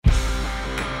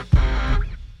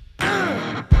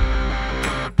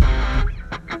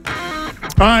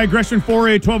All right, Gresh and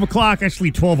Fauria, 12 o'clock,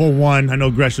 actually 12:01. I know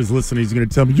Gresh is listening. He's going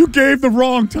to tell me, you gave the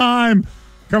wrong time.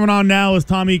 Coming on now is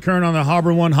Tom E. Curran on the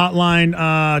Harbor One hotline.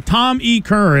 Tom E.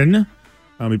 Curran,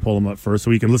 let me pull him up first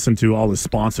so we can listen to all his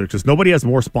sponsors, because nobody has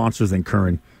more sponsors than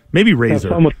Curran. Maybe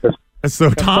Razor. So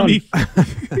Tommy, talk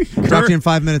to you in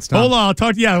 5 minutes, Tom. Hold on, I'll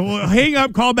talk to you. Yeah, well, hang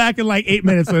up, call back in like 8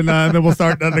 minutes, and then we'll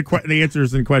start the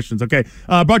answers and questions. Okay,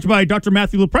 brought to you by Dr.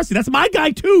 Matthew Lupresti. That's my guy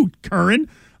too, Curran.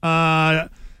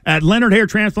 At Leonard Hair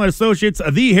Transplant Associates,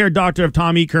 the hair doctor of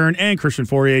Tom E. Curran and Christian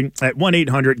Fauria at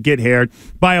 1-800-GET-HAIR.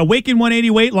 By Awaken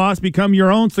 180 Weight Loss, become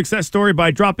your own success story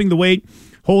by dropping the weight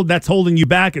that's holding you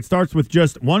back. It starts with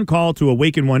just one call to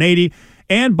Awaken 180.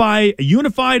 And by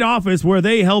Unified Office, where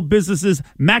they help businesses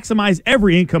maximize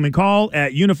every incoming call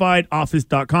at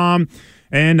unifiedoffice.com.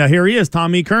 And here he is,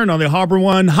 Tom E. Curran on the Harbor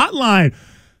One hotline.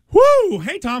 Woo!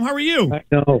 Hey, Tom, how are you? I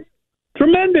know.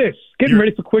 Tremendous. Getting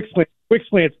ready for Quick Slant. Quick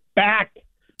Slant's back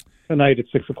tonight at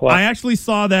 6 o'clock. I actually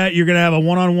saw that you're going to have a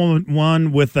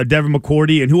one-on-one with Devin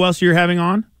McCourty. And who else you're having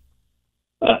on?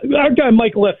 Our guy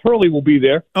Michael F. Hurley will be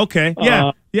there. Okay,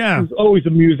 yeah. He's always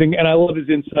amusing, and I love his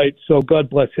insight, so God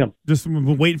bless him. Just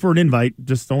waiting for an invite.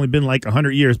 Just only been like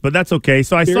 100 years, but that's okay.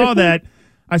 So I saw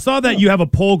that you have a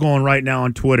poll going right now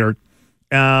on Twitter.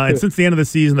 And since the end of the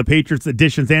season, the Patriots'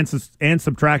 additions and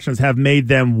subtractions have made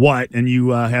them what? And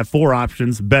you have 4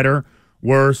 options: better,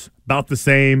 worse, about the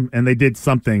same, and they did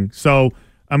something. So,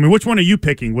 I mean, which one are you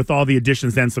picking with all the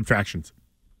additions and subtractions?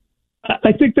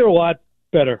 I think they're a lot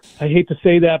better. I hate to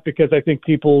say that because I think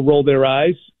people roll their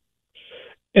eyes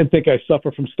and think I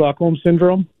suffer from Stockholm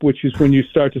Syndrome, which is when you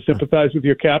start to sympathize with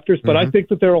your captors. But I think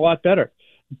that they're a lot better.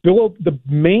 Bill, the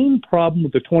main problem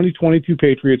with the 2022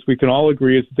 Patriots, we can all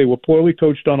agree, is that they were poorly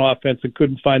coached on offense and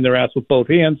couldn't find their ass with both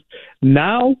hands.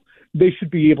 Now they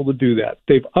should be able to do that.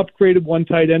 They've upgraded one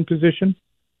tight end position.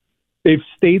 They've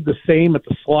stayed the same at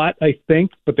the slot, I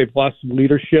think, but they've lost some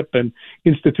leadership and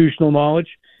institutional knowledge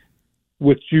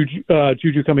with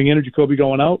Juju coming in and Jacoby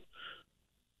going out.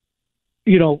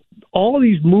 You know, all of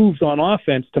these moves on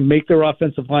offense to make their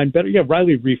offensive line better. Yeah,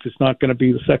 Riley Reif is not going to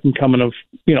be the second coming of,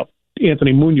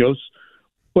 Anthony Munoz,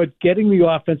 but getting the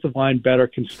offensive line better,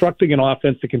 constructing an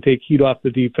offense that can take heat off the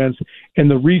defense,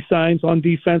 and the re-signs on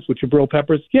defense with Jabril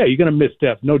Peppers, yeah, you're going to miss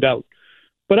Dev, no doubt.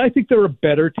 But I think they're a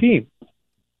better team.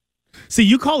 See,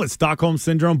 you call it Stockholm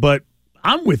Syndrome, but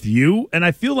I'm with you, and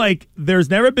I feel like there's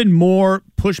never been more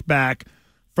pushback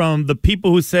from the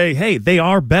people who say, hey, they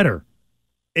are better.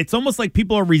 It's almost like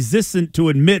people are resistant to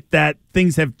admit that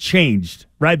things have changed,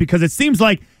 right? Because it seems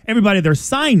like everybody they're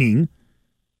signing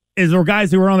is or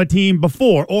guys who were on the team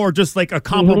before, or just like a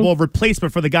comparable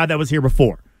replacement for the guy that was here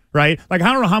before, right? Like,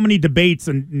 I don't know how many debates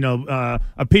and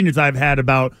opinions I've had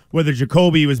about whether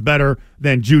Jacoby was better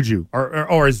than Juju,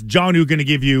 or is Jonnu going to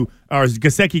give you, or is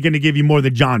Gesicki going to give you more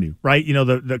than Jonnu, right? You know,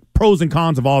 the pros and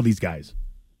cons of all these guys.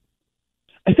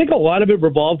 I think a lot of it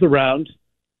revolves around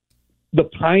the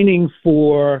pining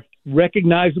for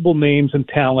recognizable names and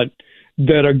talent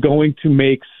that are going to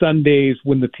make Sundays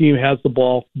when the team has the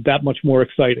ball that much more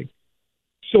exciting.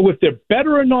 So if they're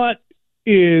better or not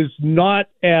is not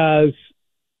as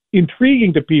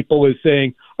intriguing to people as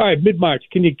saying, all right, mid-March,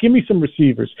 can you give me some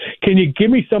receivers? Can you give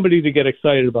me somebody to get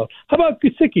excited about? How about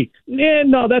Gesicki?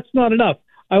 No, that's not enough.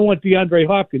 I want DeAndre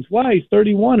Hopkins. Why? He's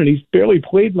 31 and he's barely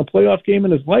played in a playoff game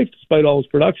in his life despite all his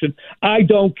production. I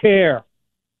don't care.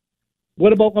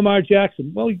 What about Lamar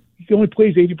Jackson? Well, he only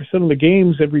plays 80% of the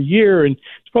games every year, and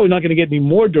he's probably not going to get any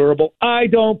more durable. I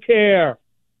don't care.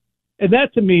 And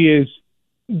that, to me, is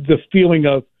the feeling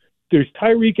of there's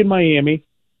Tyreek in Miami,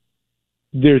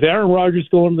 there's Aaron Rodgers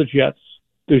going to the Jets,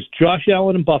 there's Josh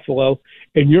Allen in Buffalo,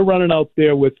 and you're running out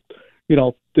there with,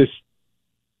 this,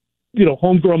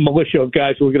 homegrown militia of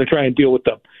guys who are going to try and deal with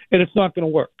them. And it's not going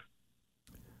to work.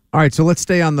 All right, so let's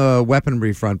stay on the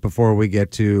weaponry front before we get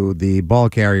to the ball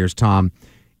carriers, Tom.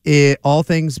 All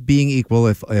things being equal,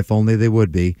 if only they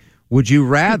would be, would you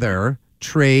rather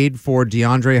trade for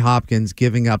DeAndre Hopkins,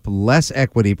 giving up less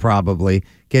equity probably,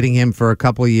 getting him for a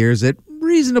couple of years at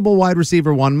reasonable wide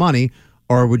receiver one money,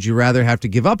 or would you rather have to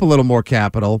give up a little more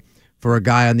capital for a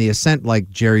guy on the ascent like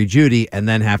Jerry Jeudy and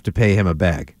then have to pay him a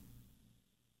bag?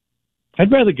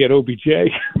 I'd rather get OBJ.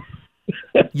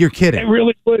 You're kidding. I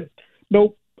really would.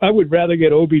 Nope. I would rather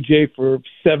get OBJ for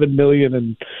 $7 million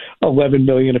and $11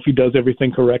 million if he does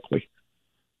everything correctly,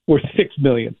 or $6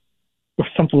 million, or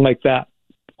something like that.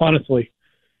 Honestly.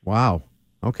 Wow.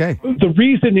 Okay. The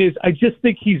reason is I just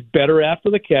think he's better after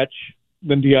the catch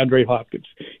than DeAndre Hopkins.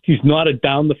 He's not a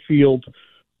down the field,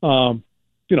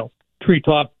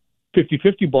 treetop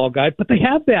 50-50 ball guy, but they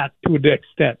have that to an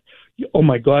extent. Oh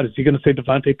my God, is he going to say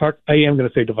Devontae Parker? I am going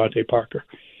to say Devontae Parker.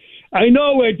 I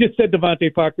know I just said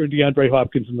Devontae Parker and DeAndre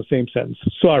Hopkins in the same sentence.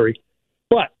 Sorry.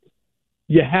 But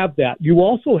you have that. You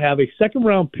also have a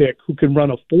second-round pick who can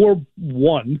run a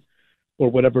 4.1 or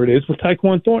whatever it is with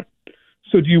Tyquan Thornton.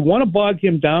 So do you want to bog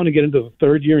him down and get into the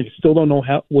third year and you still don't know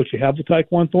what you have with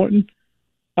Tyquan Thornton?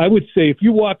 I would say if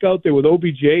you walk out there with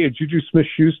OBJ and Juju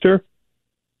Smith-Schuster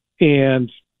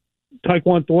and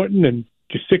Tyquan Thornton and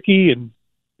Gesicki and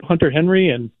Hunter Henry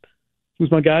and who's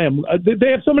my guy?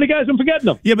 They have so many guys, I'm forgetting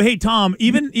them. Yeah, but hey, Tom,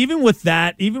 even with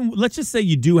that, let's just say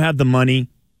you do have the money,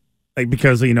 like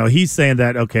because he's saying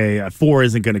that 4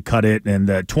 isn't going to cut it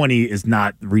and 20 is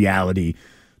not reality.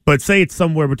 But say it's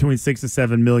somewhere between $6 to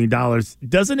 $7 million.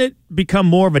 Doesn't it become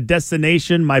more of a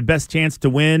destination, my best chance to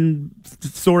win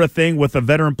sort of thing with a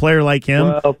veteran player like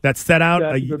him that's set out,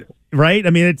 right?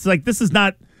 I mean, it's like this is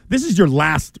your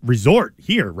last resort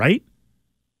here, right?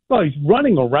 Well, he's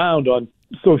running around on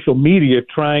social media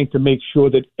trying to make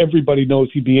sure that everybody knows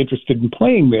he'd be interested in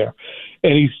playing there.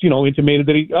 And he's, intimated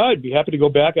that I'd be happy to go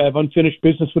back. I have unfinished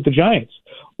business with the Giants.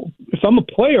 If I'm a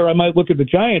player, I might look at the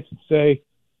Giants and say,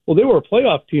 well, they were a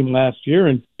playoff team last year,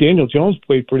 and Daniel Jones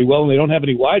played pretty well, and they don't have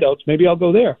any wideouts. Maybe I'll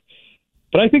go there.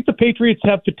 But I think the Patriots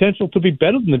have potential to be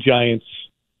better than the Giants.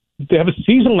 They have a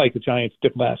season like the Giants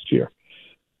did last year.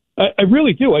 I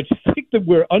really do. I just think that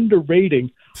we're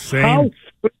underrating how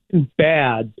freaking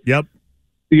bad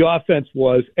the offense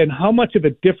was and how much of a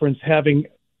difference having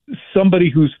somebody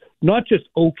who's not just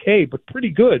okay, but pretty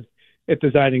good at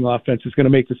designing offense is going to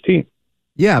make this team.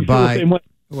 Yeah, I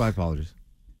apologize.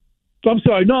 So I'm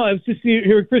sorry. No, I was just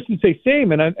hearing Kristen say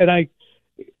same, and I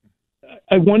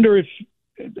wonder if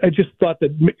I just thought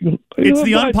that it's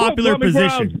the unpopular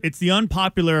position. It's the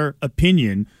unpopular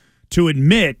opinion to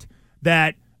admit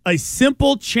that a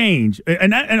simple change,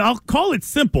 and I'll call it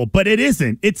simple, but it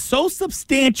isn't. It's so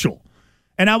substantial,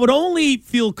 and I would only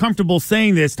feel comfortable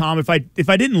saying this, Tom, if I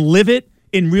didn't live it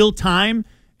in real time.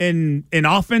 In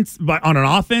offense, on an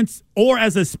offense, or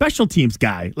as a special teams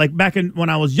guy, like back when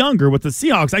I was younger with the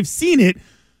Seahawks, I've seen it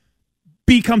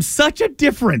become such a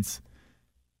difference.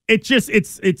 I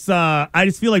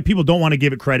just feel like people don't want to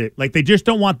give it credit. Like they just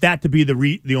don't want that to be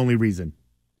the only reason.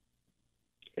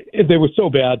 They were so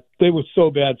bad. They were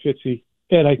so bad, Fitzy,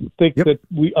 and I think that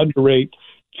we underrate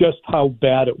just how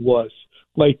bad it was.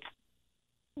 Like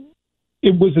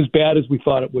it was as bad as we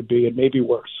thought it would be, and maybe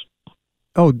worse.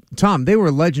 Oh, Tom, they were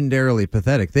legendarily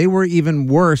pathetic. They were even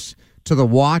worse to the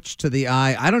watch, to the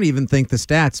eye. I don't even think the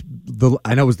stats,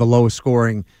 I know it was the lowest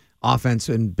scoring offense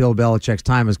in Bill Belichick's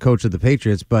time as coach of the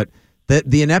Patriots, but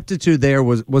the ineptitude there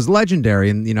was legendary.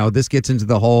 And, this gets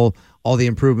into all the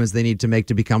improvements they need to make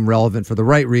to become relevant for the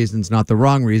right reasons, not the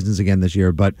wrong reasons again this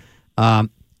year. But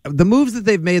the moves that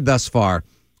they've made thus far,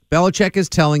 Belichick is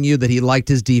telling you that he liked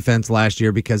his defense last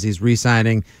year because he's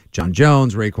re-signing John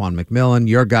Jones, Raekwon McMillan,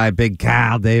 your guy, Big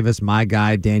Cal Davis, my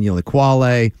guy, Daniel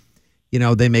Ekuale.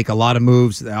 They make a lot of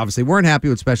moves. They obviously weren't happy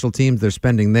with special teams. They're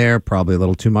spending there, probably a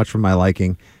little too much for my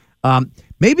liking.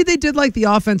 Maybe they did like the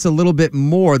offense a little bit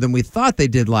more than we thought they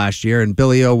did last year, and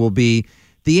Billy O will be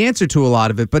the answer to a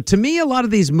lot of it. But to me, a lot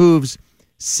of these moves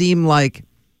seem like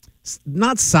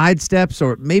not sidesteps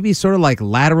or maybe sort of like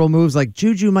lateral moves. Like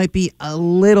Juju might be a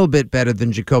little bit better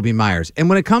than Jacoby Myers. And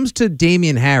when it comes to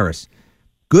Damian Harris,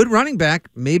 good running back,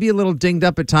 maybe a little dinged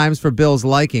up at times for Bill's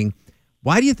liking.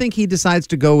 Why do you think he decides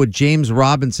to go with James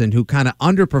Robinson, who kind of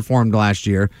underperformed last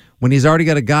year, when he's already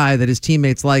got a guy that his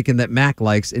teammates like and that Mac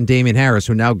likes in Damian Harris,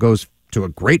 who now goes to a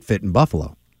great fit in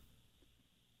Buffalo?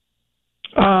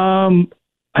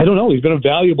 I don't know. He's been a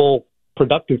valuable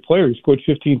productive player. He scored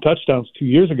 15 touchdowns 2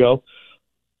 years ago.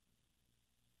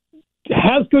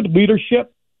 Has good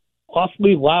leadership,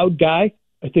 awfully loud guy.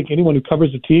 I think anyone who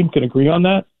covers the team can agree on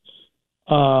that.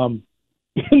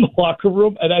 In the locker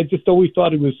room, and I just always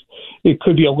thought it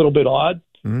could be a little bit odd.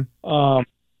 Mm-hmm.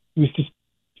 He was just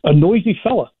a noisy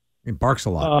fella. He barks a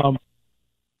lot.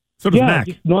 So does Mac.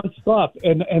 Just nonstop.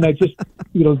 And I just,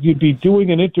 you'd be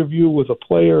doing an interview with a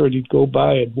player and he'd go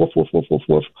by and woof, woof, woof, woof,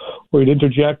 woof, or he'd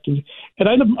interject. And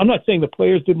I'm not saying the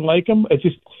players didn't like him. It's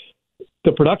just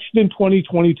the production in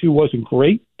 2022 wasn't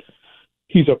great.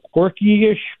 He's a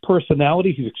quirky-ish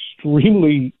personality. He's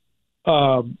extremely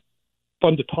fun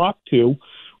to talk to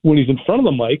when he's in front of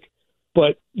the mic.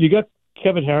 But you got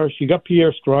Kevin Harris, you got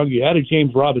Pierre Strong, you added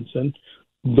James Robinson.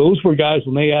 Those were guys,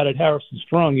 when they added Harris and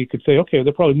Strong, you could say, okay,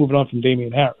 they're probably moving on from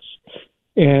Damian Harris.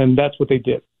 And that's what they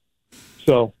did.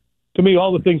 So, to me,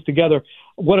 all the things together,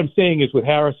 what I'm saying is with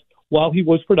Harris, while he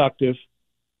was productive,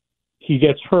 he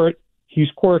gets hurt,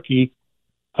 he's quirky.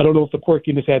 I don't know if the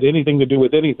quirkiness had anything to do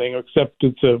with anything, except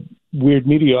it's a weird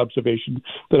media observation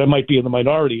that I might be in the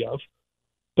minority of.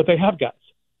 But they have guys.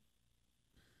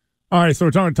 All right, so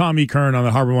we're talking to Tom E. Curran on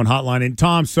the Harbor One Hotline. And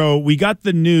Tom, so we got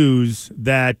the news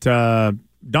that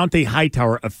Dont'a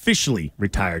Hightower officially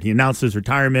retired. He announced his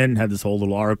retirement, had this whole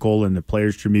little article in the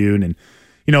Players Tribune. And,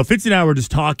 Fitzy and I were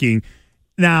just talking.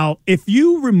 Now, if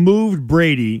you removed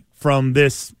Brady from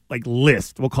this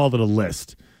list, we'll call it a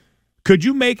list, could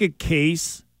you make a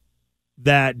case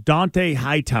that Dont'a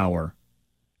Hightower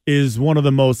is one of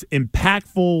the most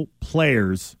impactful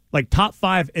players, top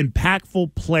 5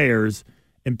 impactful players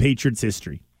in Patriots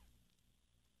history?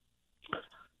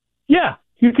 Yeah,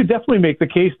 you could definitely make the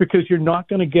case because you're not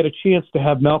going to get a chance to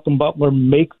have Malcolm Butler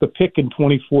make the pick in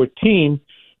 2014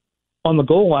 on the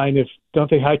goal line if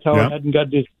Dont'a Hightower hadn't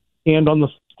got his hand on the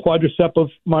quadricep of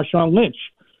Marshawn Lynch.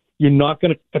 You're not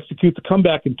going to execute the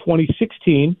comeback in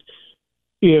 2016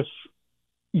 if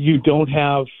you don't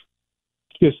have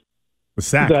just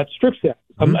that strip sack.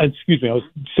 Excuse me, I was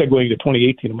segueing to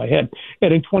 2018 in my head.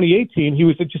 And in 2018, he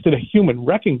was just a human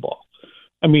wrecking ball.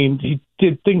 I mean, he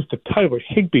did things to Tyler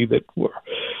Higbee that were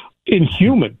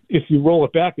inhuman. If you roll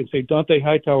it back and say Dont'a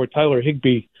Hightower, Tyler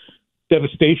Higbee,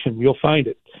 devastation, you'll find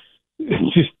it.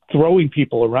 Just throwing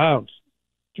people around.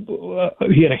 He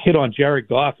had a hit on Jared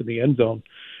Goff in the end zone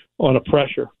on a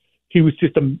pressure. He was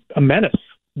just a menace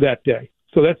that day.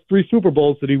 So that's 3 Super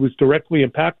Bowls that he was directly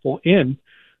impactful in.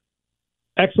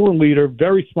 Excellent leader,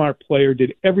 very smart player,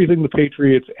 did everything the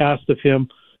Patriots asked of him.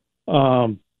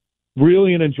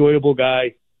 Really an enjoyable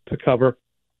guy to cover.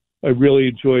 I really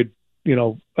enjoyed, I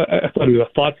thought he was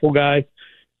a thoughtful guy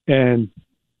and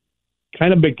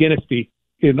kind of McGinnis-y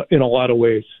in a lot of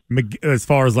ways. As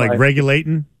far as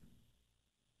regulating?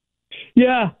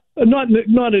 Yeah, not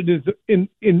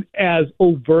in as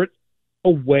overt a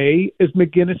way as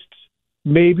McGinnis,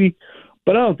 maybe,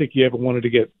 but I don't think you ever wanted to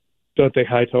get Dont'a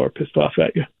Hightower pissed off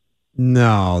at you.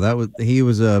 No, he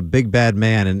was a big bad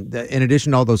man, and in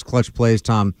addition to all those clutch plays,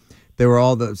 Tom, there were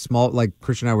all the small, like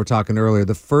Christian and I were talking earlier.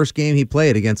 The first game he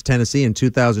played against Tennessee in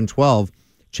 2012,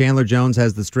 Chandler Jones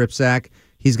has the strip sack.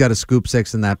 He's got a scoop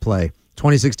 6 in that play.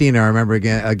 2016, I remember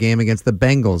a game against the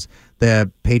Bengals. The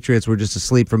Patriots were just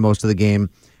asleep for most of the game.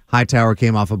 Hightower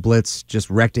came off a blitz, just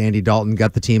wrecked Andy Dalton,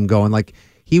 got the team going.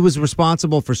 He was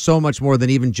responsible for so much more than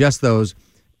even just those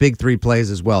big 3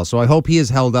 plays as well. So I hope he is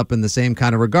held up in the same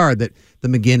kind of regard that the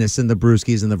McGinnis and the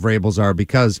Brewskis and the Vrabels are,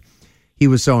 because he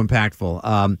was so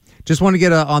impactful. Just want to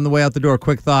get on the way out the door, a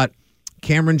quick thought.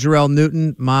 Cameron Jarrell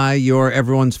Newton, your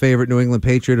everyone's favorite New England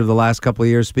Patriot of the last couple of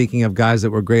years, speaking of guys that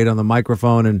were great on the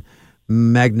microphone and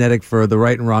magnetic for the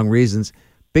right and wrong reasons.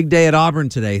 Big day at Auburn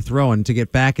today, throwing to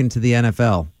get back into the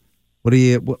NFL.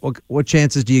 What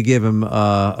chances do you give him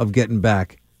of getting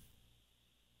back?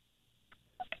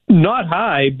 Not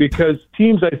high, because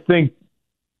teams, I think,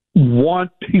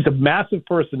 he's a massive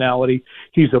personality.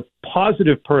 He's a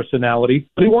positive personality,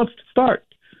 but he wants to start.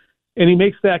 And he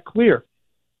makes that clear.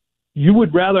 You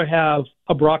would rather have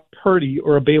a Brock Purdy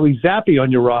or a Bailey Zappi on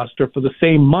your roster for the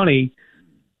same money,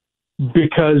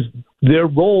 because their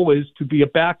role is to be a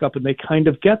backup, and they kind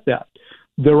of get that.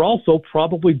 They're also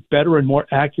probably better and more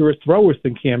accurate throwers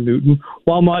than Cam Newton,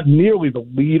 while not nearly the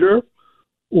leader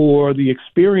or the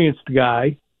experienced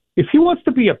guy. If he wants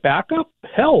to be a backup,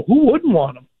 hell, who wouldn't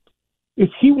want him? If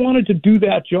he wanted to do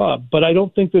that job, but I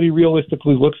don't think that he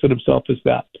realistically looks at himself as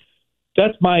that.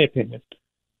 That's my opinion.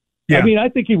 Yeah. I mean, I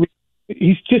think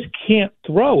he just can't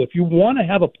throw. If you want to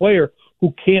have a player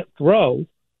who can't throw,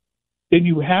 then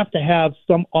you have to have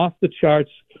some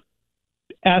off-the-charts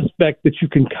aspect that you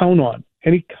can count on.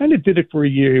 And he kind of did it for a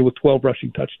year with 12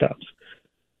 rushing touchdowns.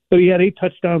 But he had 8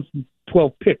 touchdowns and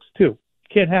 12 picks, too.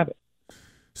 Can't have it.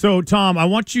 So, Tom, I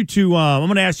want you to I'm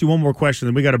going to ask you one more question,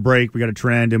 then we got a break, we got a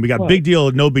trend, and we got Big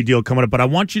Deal, No Big Deal coming up. But I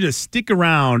want you to stick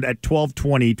around at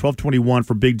 12:20, 12:21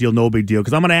 for Big Deal, No Big Deal,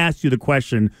 because I'm going to ask you the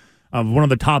question of one of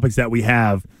the topics that we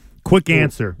have. Quick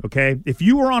answer, okay? If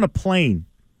you were on a plane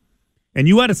and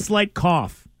you had a slight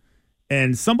cough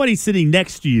and somebody sitting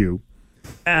next to you,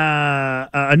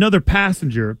 another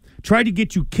passenger, tried to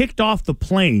get you kicked off the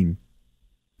plane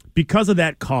because of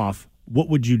that cough, what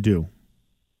would you do?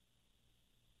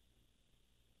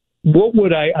 What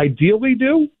would I ideally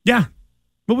do? Yeah.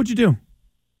 What would you do?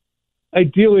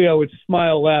 Ideally, I would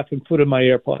smile, laugh, and put in my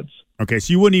AirPods. Okay,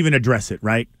 so you wouldn't even address it,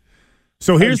 right?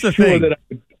 So here's the thing.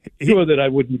 That I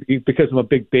wouldn't be, because I'm a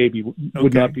big baby,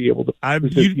 would not be able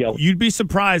to yell. You'd be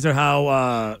surprised at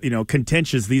how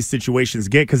contentious these situations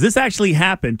get, because this actually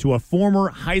happened to a former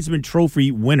Heisman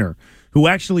Trophy winner who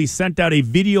actually sent out a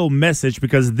video message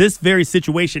because this very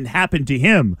situation happened to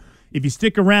him. If you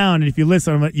stick around and if you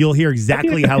listen, you'll hear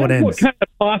exactly how it ends. What kind of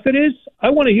cough it is? I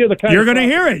want to hear the kind. You're going to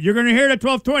hear it. You're going to hear it at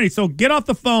 12:20. So get off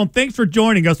the phone. Thanks for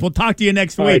joining us. We'll talk to you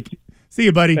next week. Right. See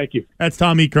you, buddy. Thank you. That's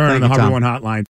Tom E. Curran on the Harbor One Hotline.